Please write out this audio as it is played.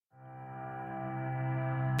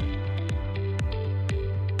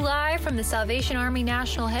Live from the Salvation Army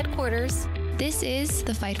National Headquarters, this is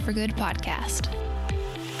the Fight for Good podcast.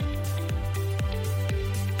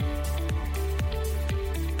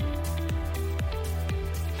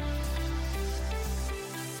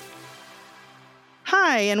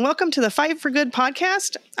 Hi, and welcome to the Fight for Good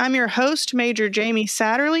podcast. I'm your host, Major Jamie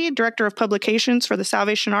Satterley, Director of Publications for the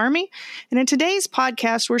Salvation Army. And in today's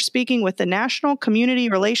podcast, we're speaking with the National Community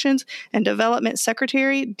Relations and Development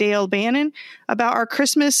Secretary, Dale Bannon, about our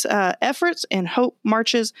Christmas efforts and Hope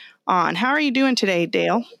Marches On. How are you doing today,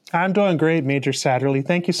 Dale? I'm doing great, Major Satterley.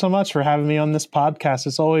 Thank you so much for having me on this podcast.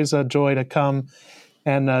 It's always a joy to come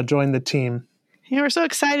and join the team. Yeah, we're so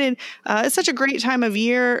excited. It's such a great time of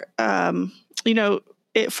year.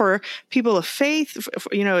 For people of faith,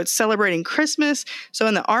 it's celebrating Christmas. So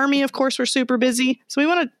in the Army, of course, we're super busy. So we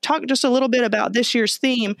want to talk just a little bit about this year's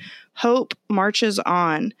theme, Hope Marches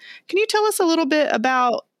On. Can you tell us a little bit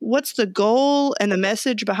about what's the goal and the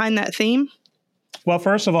message behind that theme? Well,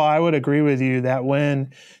 first of all, I would agree with you that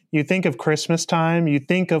when you think of Christmas time, you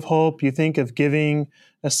think of hope, you think of giving,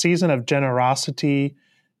 a season of generosity.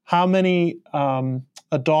 How many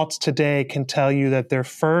adults today can tell you that their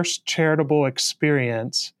first charitable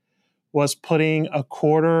experience was putting a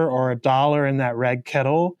quarter or $1 in that red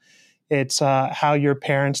kettle? It's how your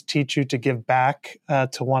parents teach you to give back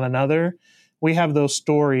to one another. We have those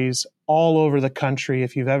stories all over the country.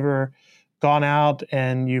 If you've ever gone out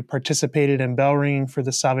and you participated in bell ringing for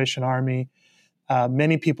the Salvation Army,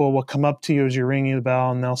 many people will come up to you as you're ringing the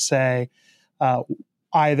bell and they'll say,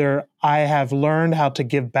 either I have learned how to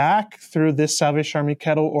give back through this Salvation Army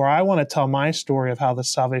kettle, or I want to tell my story of how the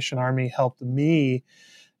Salvation Army helped me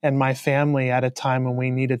and my family at a time when we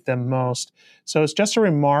needed them most. So it's just a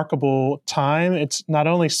remarkable time. It's not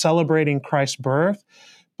only celebrating Christ's birth,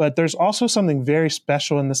 but there's also something very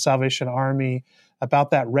special in the Salvation Army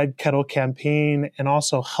about that Red Kettle campaign and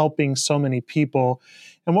also helping so many people.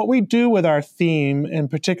 And what we do with our theme, and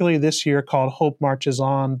particularly this year called Hope Marches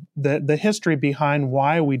On, the history behind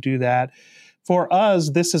why we do that, for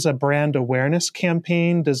us, this is a brand awareness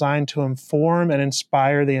campaign designed to inform and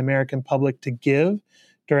inspire the American public to give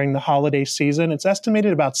during the holiday season. It's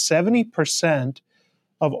estimated about 70%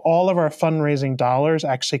 of all of our fundraising dollars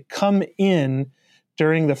actually come in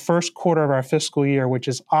during the first quarter of our fiscal year, which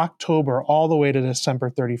is October all the way to December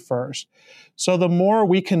 31st. So the more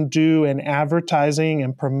we can do in advertising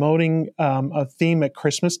and promoting a theme at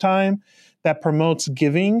Christmas time that promotes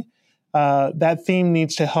giving, that theme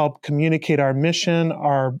needs to help communicate our mission,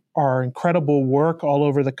 our incredible work all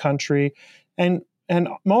over the country, and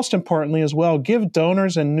most importantly as well, give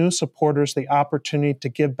donors and new supporters the opportunity to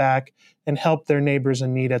give back and help their neighbors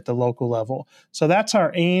in need at the local level. So that's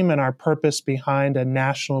our aim and our purpose behind a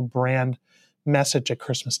national brand message at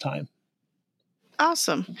Christmas time.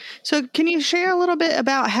 Awesome. So can you share a little bit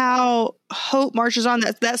about how Hope Marches On,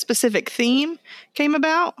 that specific theme came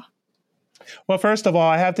about? Well, first of all,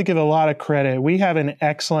 I have to give a lot of credit. We have an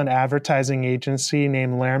excellent advertising agency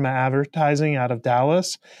named Lerma Advertising out of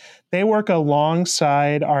Dallas. They work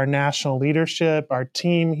alongside our national leadership, our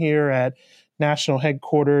team here at national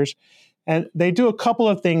headquarters, and they do a couple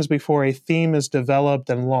of things before a theme is developed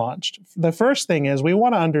and launched. The first thing is we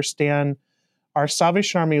want to understand our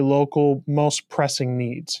Salvation Army local most pressing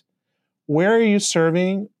needs. Where are you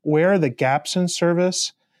serving? Where are the gaps in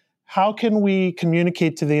service? How can we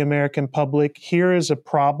communicate to the American public, here is a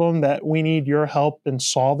problem that we need your help in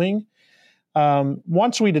solving?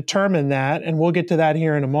 Once we determine that, and we'll get to that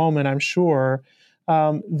here in a moment, I'm sure,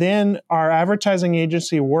 then our advertising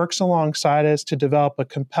agency works alongside us to develop a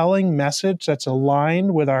compelling message that's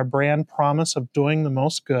aligned with our brand promise of doing the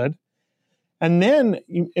most good. And then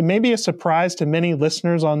it may be a surprise to many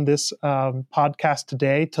listeners on this podcast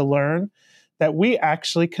today to learn that we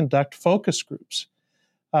actually conduct focus groups.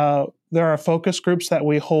 There are focus groups that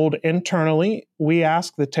we hold internally. We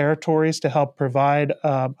ask the territories to help provide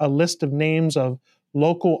a list of names of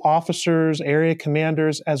local officers, area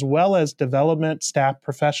commanders, as well as development staff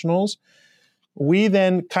professionals. We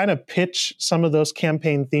then kind of pitch some of those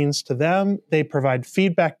campaign themes to them. They provide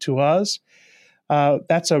feedback to us.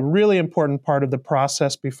 That's a really important part of the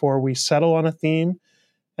process before we settle on a theme.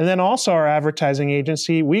 And then also our advertising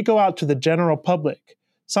agency, we go out to the general public,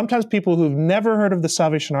 sometimes people who've never heard of the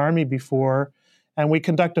Salvation Army before, and we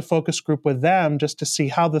conduct a focus group with them just to see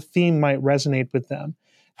how the theme might resonate with them.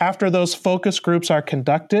 After those focus groups are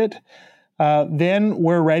conducted, then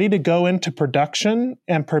we're ready to go into production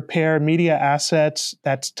and prepare media assets.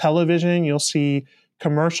 That's television. You'll see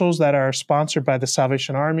commercials that are sponsored by the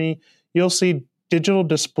Salvation Army. You'll see digital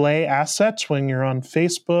display assets when you're on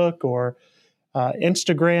Facebook or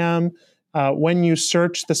Instagram. When you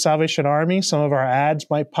search the Salvation Army, some of our ads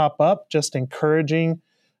might pop up just encouraging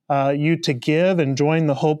you to give and join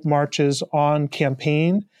the Hope Marches On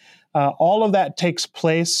campaign. All of that takes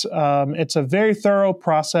place. It's a very thorough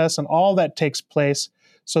process, and all that takes place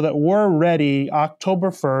so that we're ready October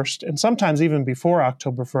 1st, and sometimes even before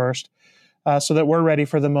October 1st, so that we're ready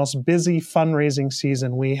for the most busy fundraising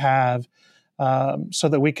season we have, so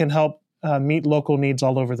that we can help meet local needs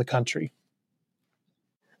all over the country.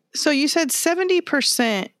 So you said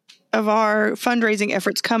 70% of our fundraising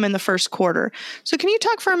efforts come in the first quarter. So can you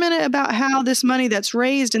talk for a minute about how this money that's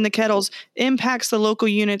raised in the kettles impacts the local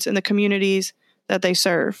units and the communities that they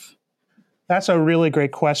serve? That's a really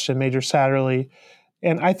great question, Major Satterley.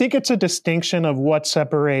 And I think it's a distinction of what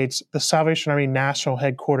separates the Salvation Army National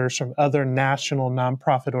Headquarters from other national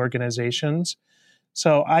nonprofit organizations.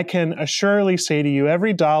 So I can assuredly say to you,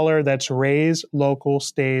 every dollar that's raised local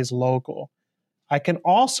stays local. I can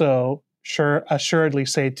also assuredly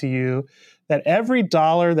say to you that every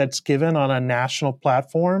dollar that's given on a national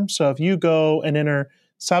platform, so if you go and enter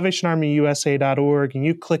salvationarmyusa.org and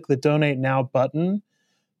you click the Donate Now button,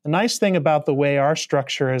 the nice thing about the way our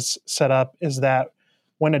structure is set up is that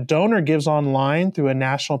when a donor gives online through a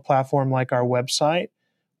national platform like our website,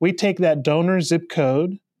 we take that donor zip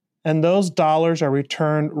code and those dollars are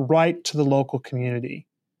returned right to the local community.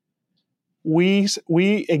 We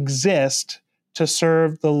exist to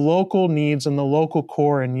serve the local needs and the local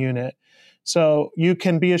core and unit. So you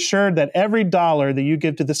can be assured that every dollar that you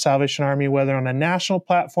give to the Salvation Army, whether on a national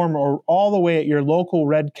platform or all the way at your local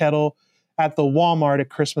red kettle at the Walmart at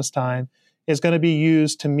Christmas time, is going to be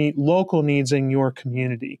used to meet local needs in your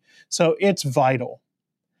community. So it's vital.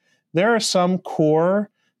 There are some core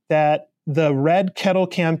that the Red Kettle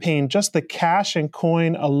campaign, just the cash and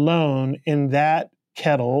coin alone in that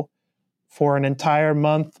kettle for an entire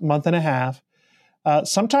month and a half,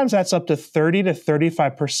 sometimes that's up to 30 to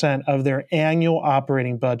 35% of their annual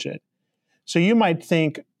operating budget. So you might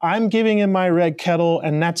think, I'm giving in my red kettle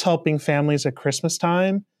and that's helping families at Christmas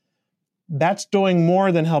time. That's doing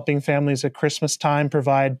more than helping families at Christmas time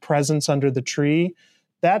provide presents under the tree.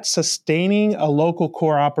 That's sustaining a local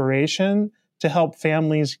core operation to help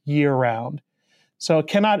families year round. So I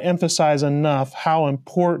cannot emphasize enough how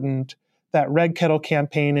important that Red Kettle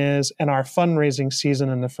campaign is and our fundraising season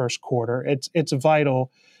in the first quarter. It's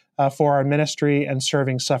vital for our ministry and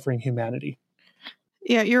serving suffering humanity.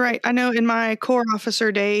 Yeah, you're right. I know in my Corps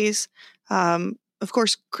officer days, of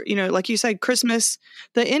course, like you said, Christmas,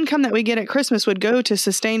 the income that we get at Christmas would go to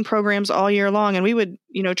sustain programs all year long. And we would,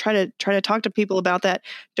 try to talk to people about that.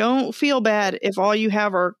 Don't feel bad if all you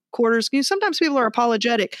have are quarters. Sometimes people are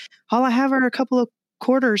apologetic. All I have are a couple of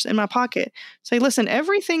quarters in my pocket. Say, listen,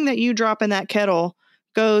 everything that you drop in that kettle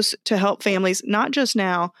goes to help families, not just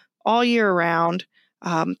now, all year round,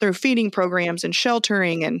 through feeding programs and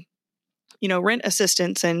sheltering and rent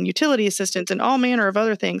assistance and utility assistance and all manner of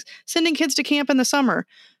other things, sending kids to camp in the summer.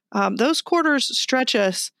 Those quarters stretch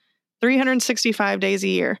us 365 days a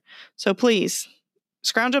year. So please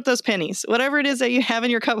scrounge up those pennies, whatever it is that you have in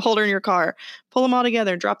your cup holder in your car, pull them all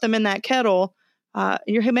together, drop them in that kettle.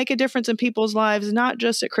 You make a difference in people's lives, not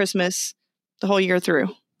just at Christmas, the whole year through.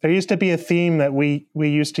 There used to be a theme that we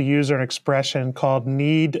used to use, an expression called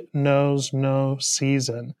need knows no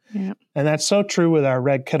season. Yeah. And that's so true with our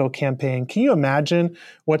Red Kettle campaign. Can you imagine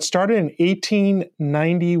what started in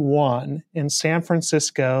 1891 in San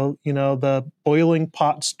Francisco, the boiling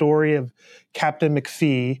pot story of Captain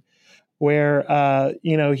McPhee, where,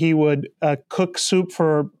 he would cook soup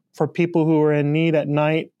for people who were in need at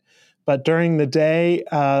night. But during the day,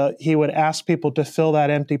 he would ask people to fill that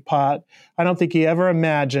empty pot. I don't think he ever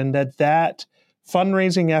imagined that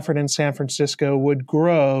fundraising effort in San Francisco would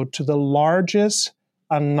grow to the largest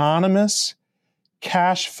anonymous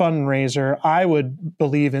cash fundraiser, I would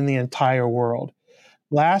believe, in the entire world.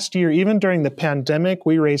 Last year, even during the pandemic,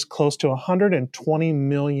 we raised close to $120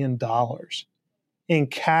 million in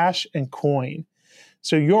cash and coin.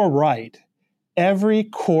 So you're right. Every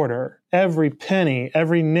quarter, every penny,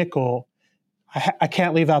 every nickel, I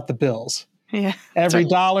can't leave out the bills. Yeah. Every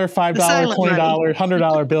dollar, $5, $20,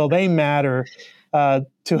 $100 bill, they matter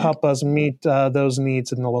to help us meet those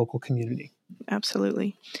needs in the local community.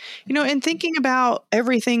 Absolutely. And thinking about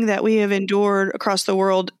everything that we have endured across the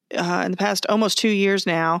world in the past almost 2 years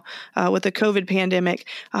now with the COVID pandemic,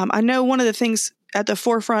 I know one of the things at the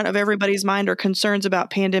forefront of everybody's mind are concerns about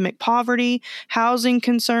pandemic poverty, housing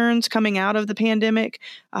concerns coming out of the pandemic.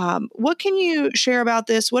 What can you share about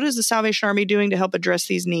this? What is the Salvation Army doing to help address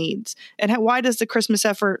these needs? And why does the Christmas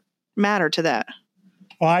effort matter to that?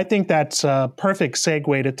 Well, I think that's a perfect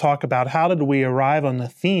segue to talk about how did we arrive on the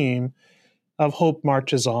theme of Hope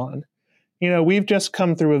Marches On. We've just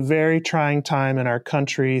come through a very trying time in our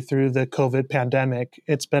country through the COVID pandemic.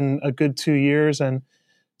 It's been a good 2 years. And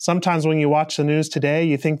sometimes when you watch the news today,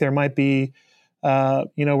 you think there might be,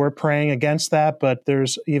 we're praying against that, but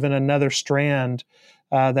there's even another strand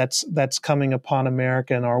that's coming upon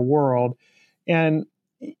America and our world. And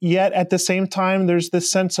yet at the same time, there's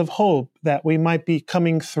this sense of hope that we might be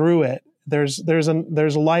coming through it. There's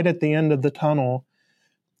a light at the end of the tunnel.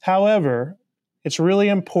 However, it's really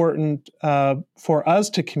important for us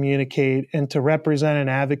to communicate and to represent and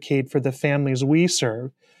advocate for the families we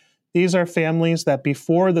serve. These are families that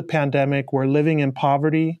before the pandemic were living in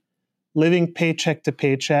poverty, living paycheck to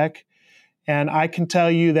paycheck. And I can tell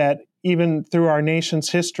you that even through our nation's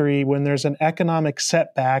history, when there's an economic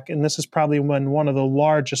setback, and this is probably one of the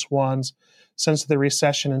largest ones since the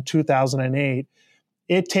recession in 2008,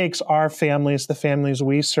 it takes our families, the families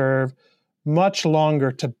we serve, much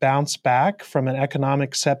longer to bounce back from an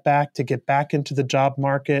economic setback, to get back into the job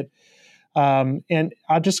market. And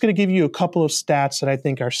I'm just going to give you a couple of stats that I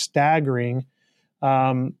think are staggering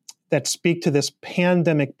that speak to this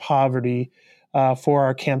pandemic poverty for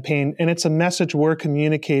our campaign. And it's a message we're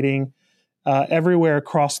communicating everywhere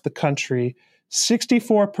across the country.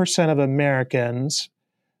 64% of Americans,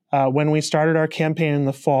 when we started our campaign in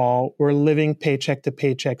the fall, were living paycheck to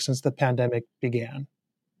paycheck since the pandemic began.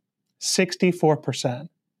 64%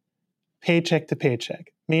 paycheck to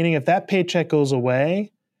paycheck, meaning if that paycheck goes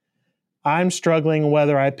away, I'm struggling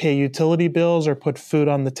whether I pay utility bills or put food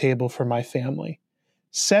on the table for my family.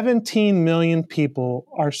 17 million people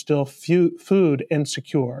are still food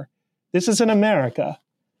insecure. This is in America.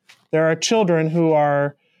 There are children who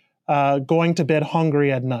are going to bed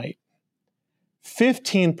hungry at night.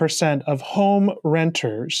 15% of home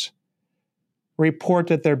renters report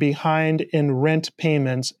that they're behind in rent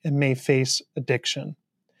payments and may face addiction.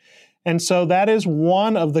 And so that is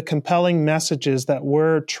one of the compelling messages that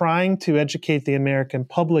we're trying to educate the American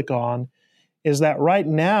public on, is that right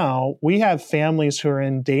now we have families who are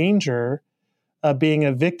in danger of being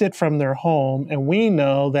evicted from their home. And we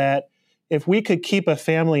know that if we could keep a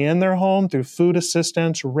family in their home through food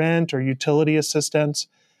assistance, rent, or utility assistance,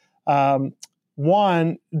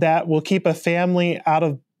 one, that will keep a family out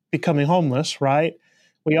of becoming homeless, right?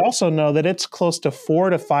 We also know that it's close to 4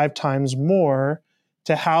 to 5 times more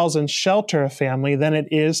to house and shelter a family than it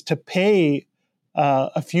is to pay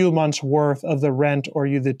a few months' worth of the rent or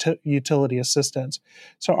the utility assistance.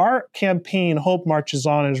 So our campaign, Hope Marches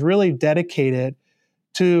On, is really dedicated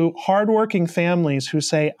to hardworking families who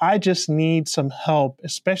say, I just need some help,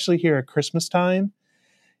 especially here at Christmas time.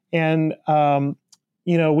 And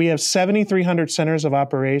we have 7,300 centers of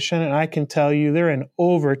operation, and I can tell you they're in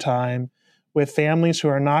overtime with families who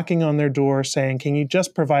are knocking on their door saying, can you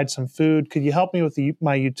just provide some food? Could you help me with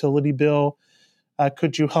my utility bill?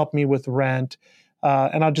 Could you help me with rent?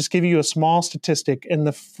 And I'll just give you a small statistic. In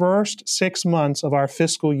the first 6 months of our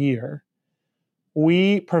fiscal year,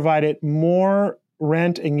 we provided more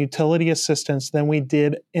rent and utility assistance than we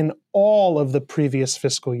did in all of the previous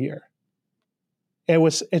fiscal year.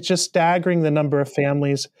 It's just staggering the number of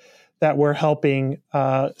families that we're helping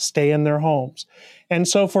stay in their homes. And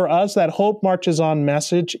so for us, that Hope Marches On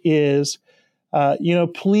message is,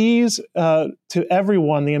 please, to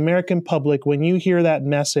everyone, the American public, when you hear that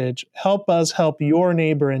message, help us help your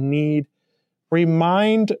neighbor in need.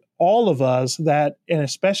 Remind all of us that, and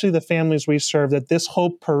especially the families we serve, that this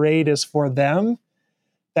Hope Parade is for them,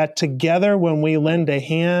 that together when we lend a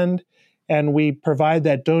hand and we provide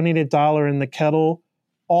that donated dollar in the kettle,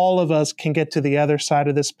 all of us can get to the other side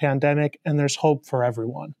of this pandemic, and there's hope for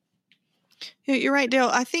everyone. You're right, Dale.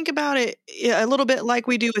 I think about it a little bit like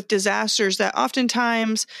we do with disasters, that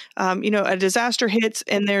oftentimes, a disaster hits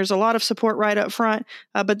and there's a lot of support right up front,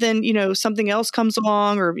 but then, something else comes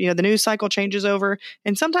along, or, the news cycle changes over.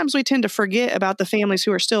 And sometimes we tend to forget about the families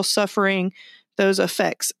who are still suffering those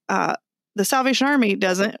effects. The Salvation Army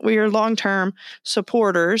doesn't. We are long-term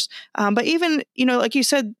supporters. But even, like you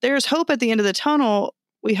said, there's hope at the end of the tunnel.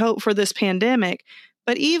 We hope for this pandemic.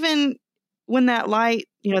 But even when that light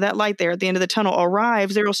there at the end of the tunnel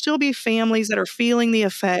arrives, there will still be families that are feeling the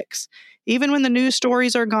effects. Even when the news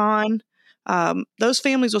stories are gone, those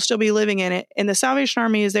families will still be living in it. And the Salvation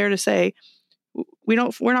Army is there to say, we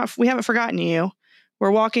haven't forgotten you.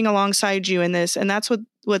 We're walking alongside you in this. And that's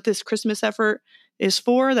what this Christmas effort is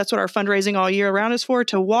for. That's what our fundraising all year around is for,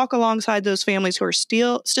 to walk alongside those families who are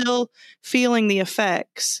still feeling the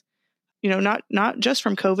effects, not just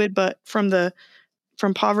from COVID, but from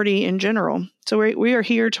poverty in general. So we are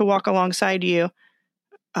here to walk alongside you.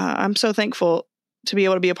 I'm so thankful to be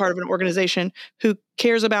able to be a part of an organization who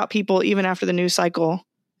cares about people even after the news cycle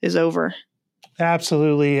is over.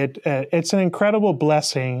 Absolutely. It's an incredible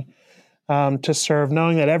blessing to serve,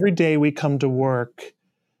 knowing that every day we come to work,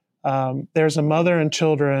 there's a mother and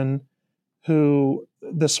children who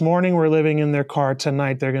this morning were living in their car,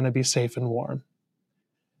 tonight they're going to be safe and warm.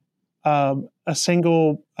 A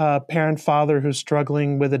single parent father who's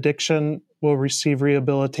struggling with addiction will receive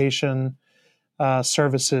rehabilitation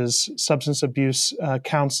services, substance abuse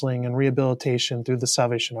counseling and rehabilitation through the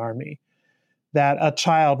Salvation Army. That a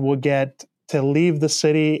child will get to leave the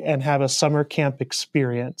city and have a summer camp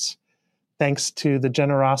experience thanks to the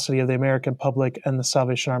generosity of the American public and the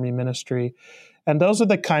Salvation Army ministry. And those are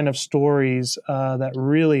the kind of stories that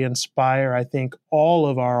really inspire, I think, all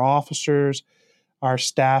of our officers, our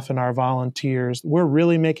staff, and our volunteers. We're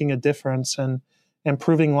really making a difference and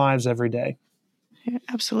improving lives every day. Yeah,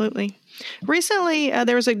 absolutely. Recently,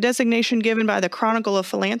 there was a designation given by the Chronicle of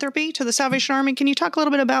Philanthropy to the Salvation Army. Can you talk a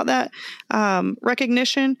little bit about that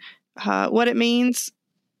recognition, what it means?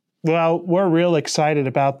 Well, we're real excited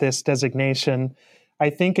about this designation.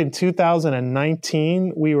 I think in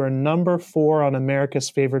 2019, we were number 4 on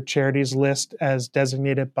America's Favorite Charities list as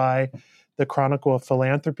designated by the Chronicle of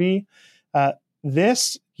Philanthropy.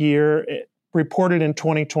 This year, reported in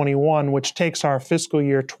 2021, which takes our fiscal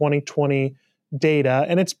year 2020 data,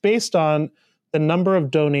 and it's based on the number of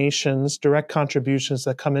donations, direct contributions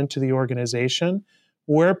that come into the organization.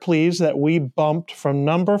 We're pleased that we bumped from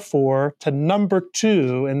number 4 to number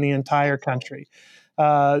 2 in the entire country.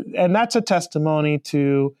 And that's a testimony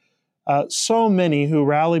to so many who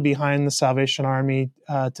rally behind the Salvation Army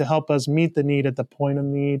to help us meet the need at the point of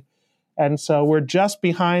need. And so we're just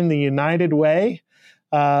behind the United Way.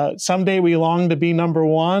 Someday we long to be number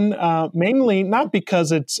 1, mainly not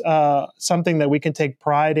because it's something that we can take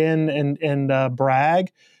pride in and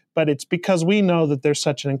brag, but it's because we know that there's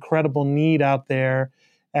such an incredible need out there.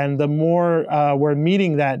 And the more we're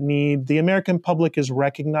meeting that need, the American public is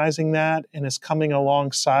recognizing that and is coming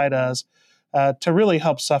alongside us to really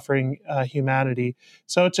help suffering humanity.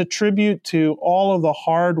 So it's a tribute to all of the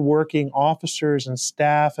hardworking officers and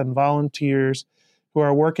staff and volunteers who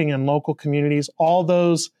are working in local communities. All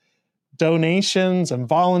those donations and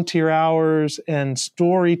volunteer hours and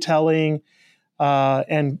storytelling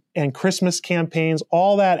and Christmas campaigns,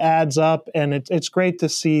 all that adds up, and it's great to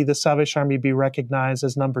see the Salvation Army be recognized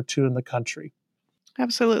as number 2 in the country.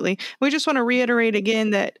 Absolutely. We just want to reiterate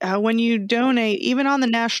again that when you donate, even on the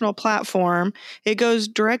national platform, it goes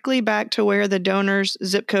directly back to where the donor's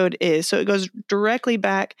zip code is. So it goes directly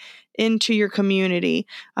back into your community.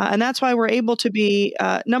 And that's why we're able to be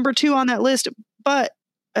number 2 on that list. But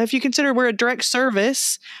if you consider we're a direct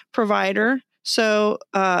service provider, so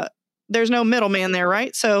there's no middleman there,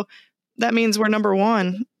 right? So that means we're number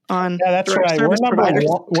 1 on that's right.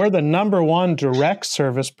 We're the number 1 direct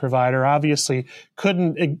service provider. Obviously,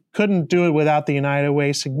 couldn't do it without the United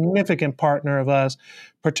Way, significant partner of us,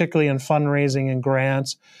 particularly in fundraising and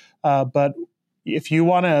grants. But if you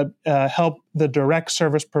want to help the direct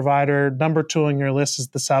service provider, number 2 on your list is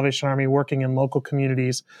the Salvation Army, working in local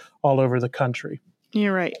communities all over the country.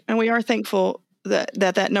 You're right, and we are thankful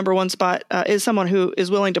that number 1 spot is someone who is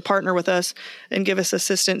willing to partner with us and give us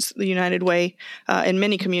assistance. The United Way in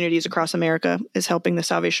many communities across America is helping the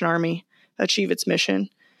Salvation Army achieve its mission.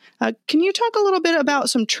 Can you talk a little bit about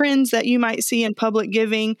some trends that you might see in public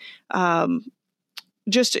giving,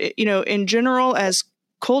 just in general, as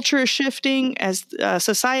culture is shifting, as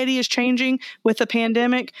society is changing with the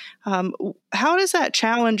pandemic? How does that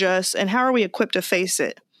challenge us, and how are we equipped to face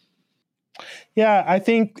it? Yeah, I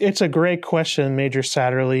think it's a great question, Major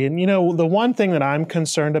Satterley. And, the one thing that I'm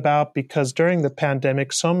concerned about, because during the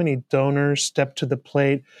pandemic, so many donors stepped to the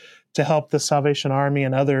plate to help the Salvation Army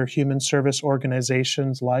and other human service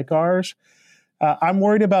organizations like ours. I'm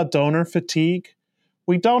worried about donor fatigue.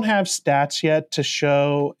 We don't have stats yet to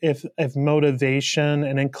show if motivation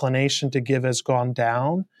and inclination to give has gone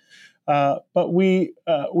down. But we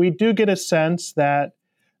do get a sense that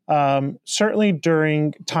certainly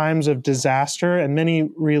during times of disaster, and many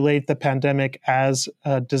relate the pandemic as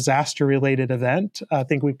a disaster-related event. I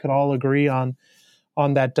think we could all agree on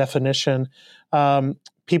that definition.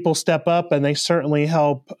 People step up, and they certainly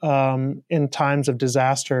help in times of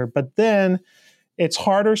disaster. But then it's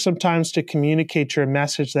harder sometimes to communicate your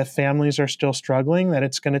message that families are still struggling, that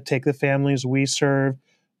it's going to take the families we serve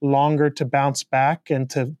longer to bounce back and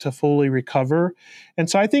to fully recover. And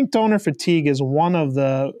so I think donor fatigue is one of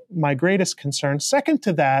my greatest concerns. Second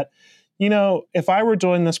to that, if I were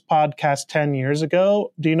doing this podcast 10 years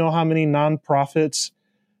ago, do you know how many nonprofits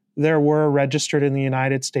there were registered in the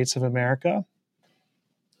United States of America?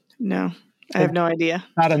 No, I have no idea.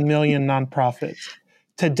 About 1 million nonprofits.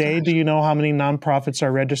 Today, do you know how many nonprofits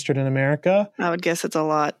are registered in America? I would guess it's a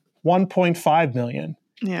lot. 1.5 million.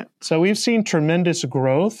 Yeah. So we've seen tremendous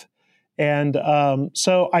growth. And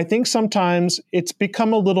so I think sometimes it's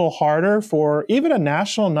become a little harder for even a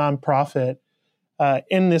national nonprofit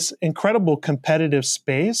in this incredible competitive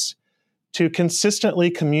space to consistently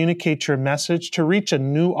communicate your message to reach a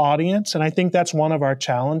new audience. And I think that's one of our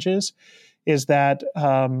challenges is that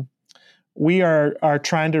we are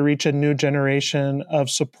trying to reach a new generation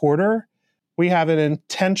of supporter. We have an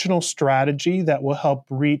intentional strategy that will help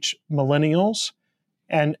reach millennials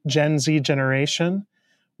and Gen Z generation.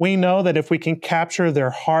 We know that if we can capture their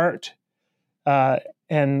heart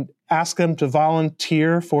and ask them to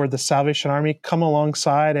volunteer for the Salvation Army, come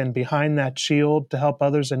alongside and behind that shield to help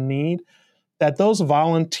others in need, that those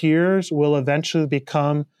volunteers will eventually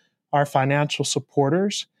become our financial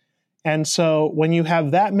supporters. And so when you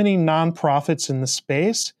have that many nonprofits in the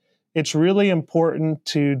space, it's really important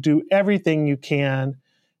to do everything you can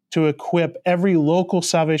to equip every local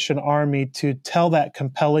Salvation Army to tell that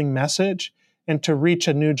compelling message and to reach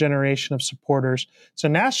a new generation of supporters. So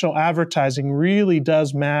national advertising really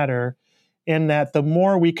does matter in that the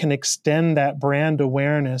more we can extend that brand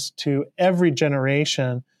awareness to every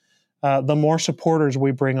generation, the more supporters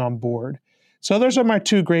we bring on board. So those are my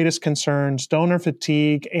two greatest concerns, donor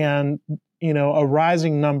fatigue and a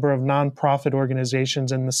rising number of nonprofit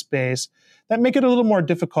organizations in the space that make it a little more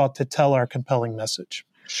difficult to tell our compelling message.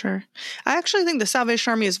 Sure. I actually think the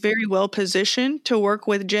Salvation Army is very well positioned to work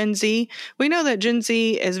with Gen Z. We know that Gen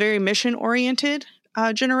Z is very mission-oriented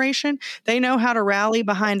generation. They know how to rally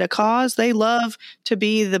behind a cause. They love to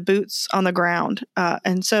be the boots on the ground.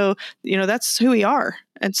 And so, that's who we are.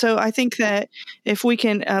 And so I think that if we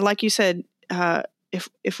can, like you said,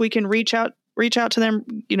 if we can reach out to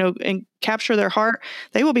them, and capture their heart,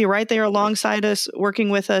 they will be right there alongside us, working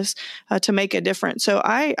with us to make a difference. So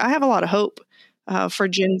I have a lot of hope for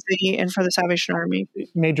Gen Z and for the Salvation Army.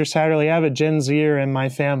 Major Satterly, I have a Gen Zer in my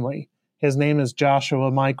family. His name is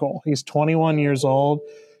Joshua Michael. He's 21 years old.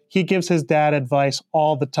 He gives his dad advice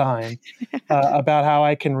all the time about how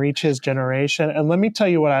I can reach his generation. And let me tell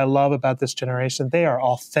you what I love about this generation. They are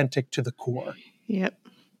authentic to the core. Yep.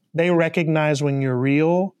 They recognize when you're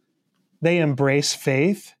real. They embrace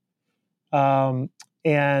faith. And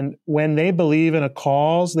when they believe in a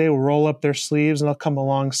cause, they will roll up their sleeves and they'll come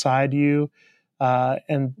alongside you.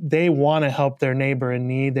 And they want to help their neighbor in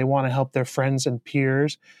need. They want to help their friends and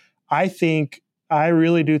peers. I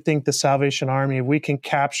really do think the Salvation Army, if we can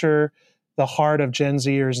capture the heart of Gen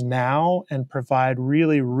Zers now and provide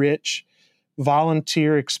really rich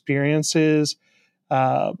volunteer experiences,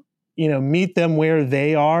 meet them where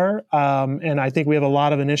they are. And I think we have a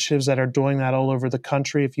lot of initiatives that are doing that all over the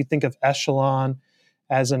country. If you think of Echelon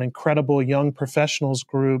as an incredible young professionals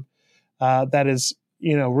group that is,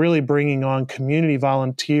 really bringing on community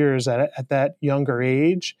volunteers at that younger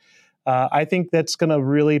age, I think that's going to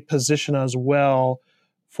really position us well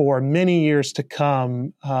for many years to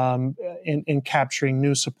come in capturing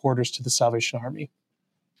new supporters to the Salvation Army.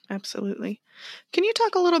 Absolutely. Can you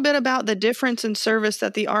talk a little bit about the difference in service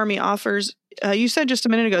that the Army offers? You said just a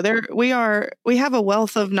minute ago, we have a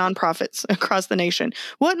wealth of nonprofits across the nation.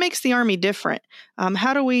 What makes the Army different?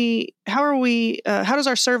 How does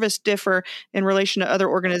our service differ in relation to other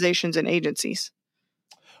organizations and agencies?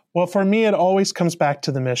 Well, for me, it always comes back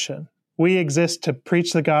to the mission. We exist to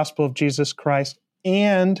preach the gospel of Jesus Christ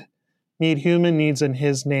and meet human needs in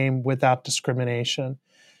his name without discrimination.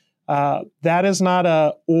 That is not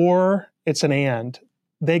a or, it's an and.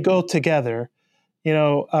 They go together.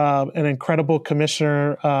 An incredible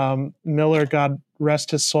commissioner, Miller, God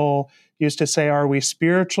rest his soul, used to say, are we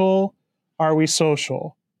spiritual? Are we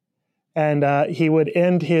social? And he would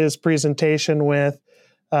end his presentation with,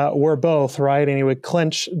 we're both, right? And he would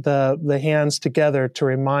clench the hands together to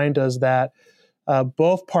remind us that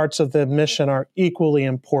both parts of the mission are equally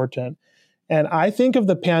important. And I think of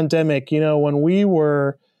the pandemic, when we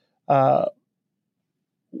were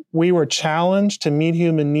challenged to meet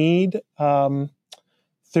human need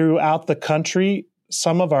throughout the country.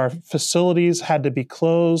 Some of our facilities had to be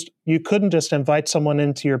closed. You couldn't just invite someone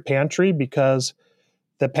into your pantry because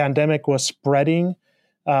the pandemic was spreading.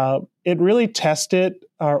 It really tested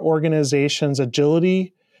our organization's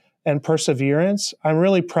agility and perseverance. I'm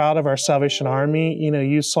really proud of our Salvation Army.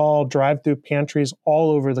 You saw drive-through pantries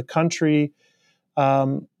all over the country.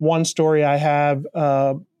 One story I have,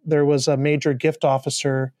 there was a major gift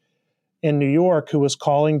officer in New York who was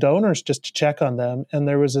calling donors just to check on them. And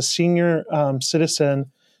there was a senior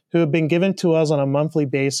citizen who had been given to us on a monthly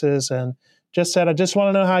basis and just said, I just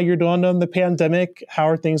want to know how you're doing on the pandemic. How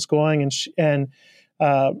are things going? And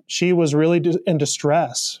she was really in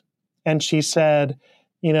distress. And she said,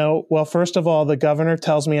 well, first of all, the governor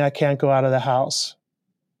tells me I can't go out of the house.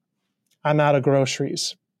 I'm out of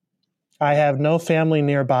groceries. I have no family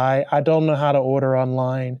nearby. I don't know how to order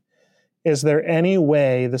online. Is there any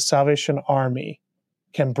way the Salvation Army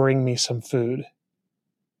can bring me some food?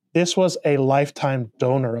 This was a lifetime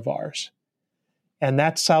donor of ours. And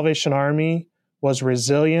that Salvation Army was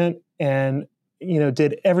resilient and,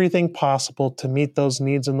 did everything possible to meet those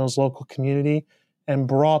needs in those local community and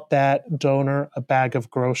brought that donor a bag of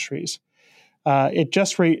groceries. It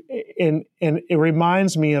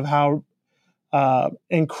reminds me of how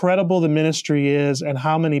incredible the ministry is and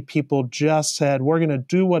how many people just said, we're going to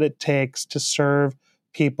do what it takes to serve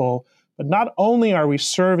people. But not only are we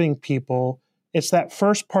serving people, it's that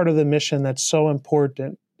first part of the mission that's so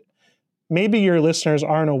important. Maybe your listeners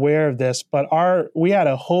aren't aware of this, but we had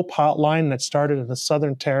a Hope hotline that started in the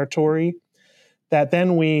Southern Territory that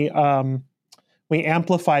then we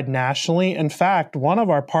amplified nationally. In fact, one of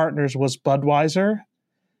our partners was Budweiser,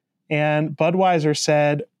 and Budweiser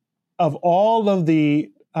said, of all of the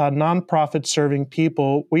nonprofit serving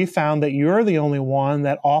people, we found that you're the only one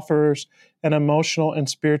that offers an emotional and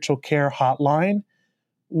spiritual care hotline.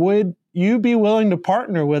 Would you be willing to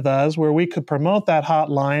partner with us where we could promote that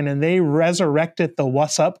hotline? And they resurrected the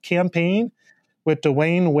What's Up campaign with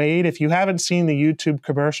Dwayne Wade. If you haven't seen the YouTube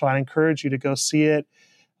commercial, I encourage you to go see it.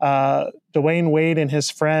 Dwayne Wade and his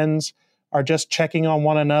friends are just checking on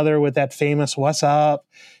one another with that famous "What's up?"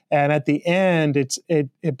 And at the end,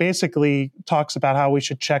 it basically talks about how we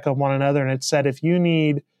should check on one another. And it said, if you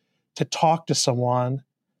need to talk to someone,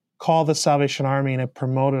 call the Salvation Army, and it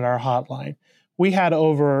promoted our hotline. We had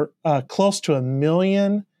over close to 1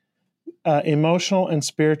 million emotional and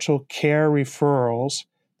spiritual care referrals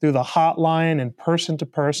through the hotline and person to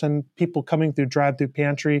person, people coming through drive-through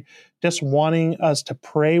pantry, just wanting us to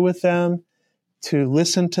pray with them, to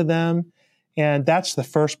listen to them. And that's the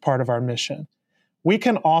first part of our mission. We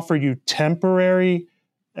can offer you temporary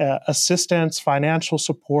assistance, financial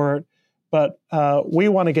support, but we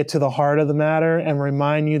want to get to the heart of the matter and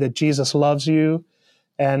remind you that Jesus loves you.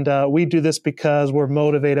 And we do this because we're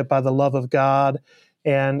motivated by the love of God.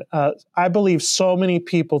 And I believe so many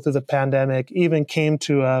people through the pandemic even came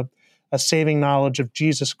to a saving knowledge of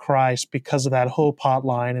Jesus Christ because of that Hope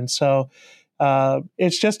hotline. And so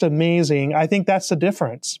it's just amazing. I think that's the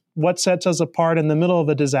difference. What sets us apart in the middle of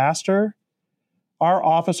a disaster? Our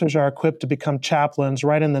officers are equipped to become chaplains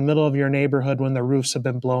right in the middle of your neighborhood when the roofs have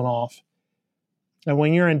been blown off. And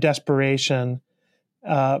when you're in desperation,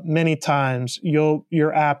 many times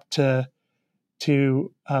you're apt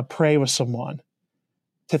to pray with someone,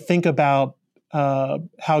 to think about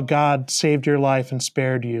how God saved your life and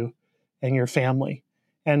spared you and your family.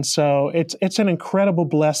 And so it's an incredible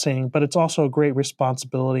blessing, but it's also a great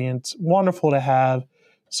responsibility. And it's wonderful to have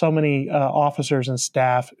so many officers and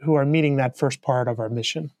staff who are meeting that first part of our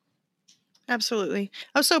mission. Absolutely.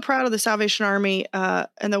 I was so proud of the Salvation Army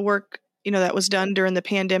and the work, that was done during the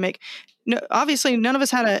pandemic. No, obviously, none of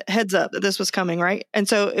us had a heads up that this was coming, right? And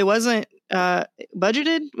so it wasn't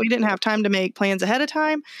budgeted. We didn't have time to make plans ahead of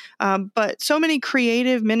time. But so many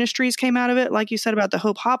creative ministries came out of it, like you said about the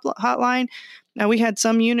Hope Hotline. Now, we had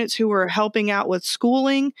some units who were helping out with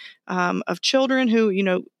schooling of children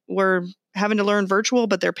who, were having to learn virtual,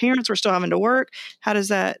 but their parents were still having to work. How does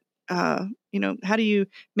that, how do you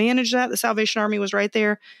manage that? The Salvation Army was right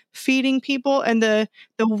there feeding people. And the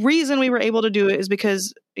reason we were able to do it is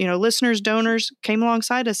because, listeners, donors came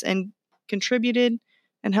alongside us and contributed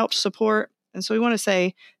and helped support. And so we want to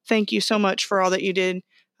say thank you so much for all that you did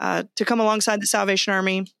to come alongside the Salvation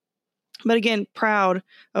Army. But again, proud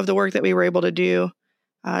of the work that we were able to do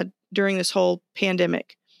during this whole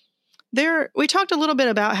pandemic. We talked a little bit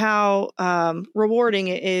about how rewarding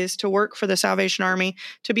it is to work for the Salvation Army,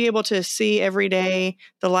 to be able to see every day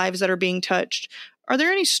the lives that are being touched. Are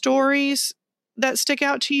there any stories that stick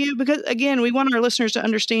out to you? Because, again, we want our listeners to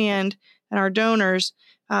understand, and our donors,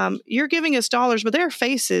 you're giving us dollars, but there are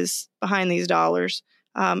faces behind these dollars.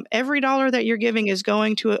 Every dollar that you're giving is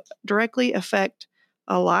going to directly affect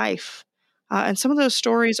a life. And some of those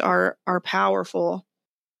stories are powerful.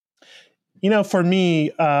 For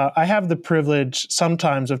me, I have the privilege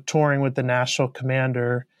sometimes of touring with the national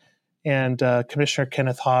commander and Commissioner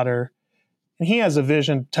Kenneth Hodder. And he has a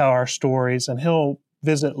vision to tell our stories, and he'll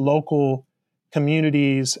visit local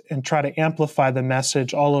communities and try to amplify the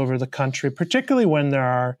message all over the country, particularly when there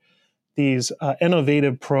are these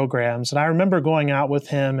innovative programs. And I remember going out with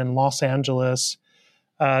him in Los Angeles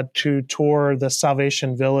to tour the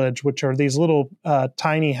Salvation Village, which are these little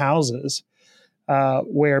tiny houses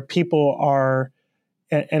where people are,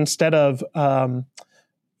 instead of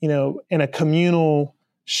in a communal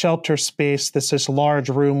shelter space that's this large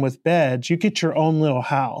room with beds, you get your own little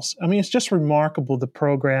house. I mean, it's just remarkable, the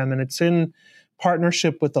program, and it's in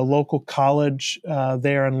partnership with a local college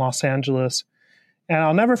there in Los Angeles. And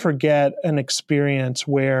I'll never forget an experience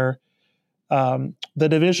where the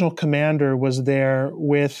divisional commander was there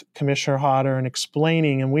with Commissioner Hodder and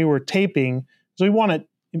explaining, and we were taping, so we wanted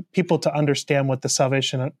people to understand what the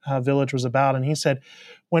Salvation Village was about. And he said,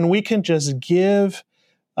 when we can just give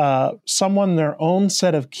someone their own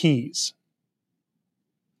set of keys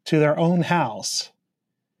to their own house,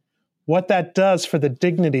 what that does for the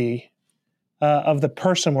dignity of the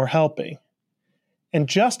person we're helping. And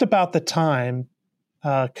just about the time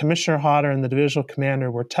Commissioner Hodder and the divisional commander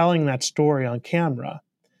were telling that story on camera,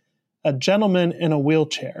 a gentleman in a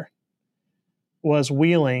wheelchair was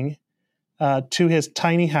wheeling to his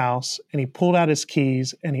tiny house, and he pulled out his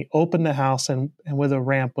keys and he opened the house and with a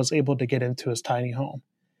ramp was able to get into his tiny home.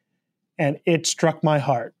 And it struck my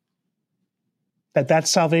heart that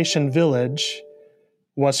Salvation Village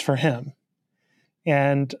was for him.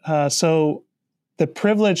 And so the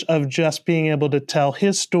privilege of just being able to tell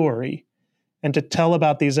his story and to tell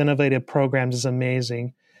about these innovative programs is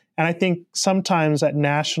amazing. And I think sometimes at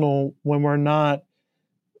national, when we're not,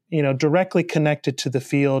 directly connected to the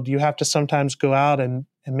field, you have to sometimes go out and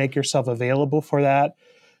make yourself available for that.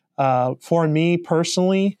 For me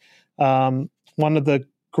personally, one of the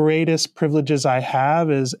greatest privileges I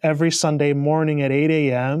have is every Sunday morning at 8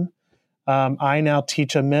 a.m., I now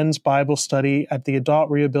teach a men's Bible study at the Adult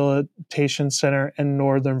Rehabilitation Center in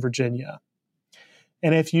Northern Virginia.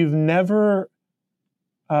 And if you've never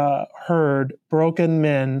heard broken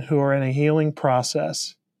men who are in a healing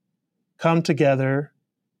process come together,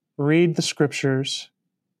 read the scriptures,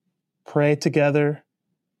 pray together,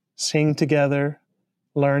 sing together,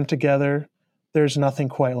 learn together, there's nothing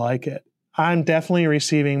quite like it. I'm definitely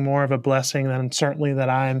receiving more of a blessing than certainly that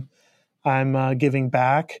I'm giving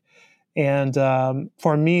back. And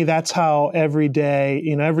for me, that's how every day,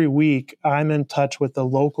 every week, I'm in touch with the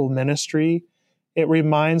local ministry. It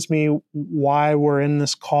reminds me why we're in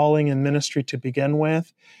this calling and ministry to begin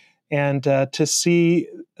with. And to see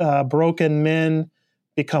broken men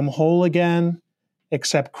become whole again,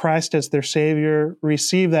 accept Christ as their Savior,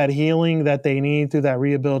 receive that healing that they need through that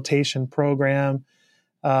rehabilitation program,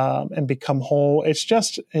 and become whole.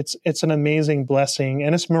 It's an amazing blessing,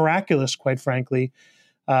 and it's miraculous, quite frankly.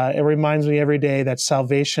 It reminds me every day that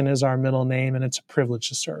salvation is our middle name, and it's a privilege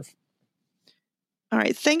to serve. All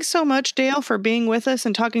right. Thanks so much, Dale, for being with us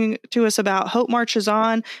and talking to us about Hope Marches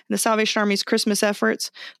On and the Salvation Army's Christmas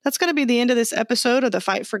efforts. That's going to be the end of this episode of the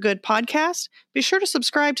Fight for Good podcast. Be sure to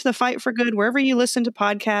subscribe to the Fight for Good wherever you listen to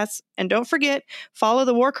podcasts. And don't forget, follow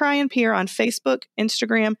the War Cry and Peer on Facebook,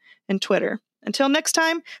 Instagram, and Twitter. Until next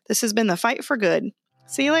time, this has been the Fight for Good.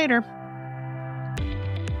 See you later.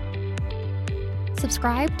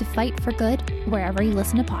 Subscribe to Fight for Good wherever you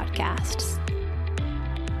listen to podcasts.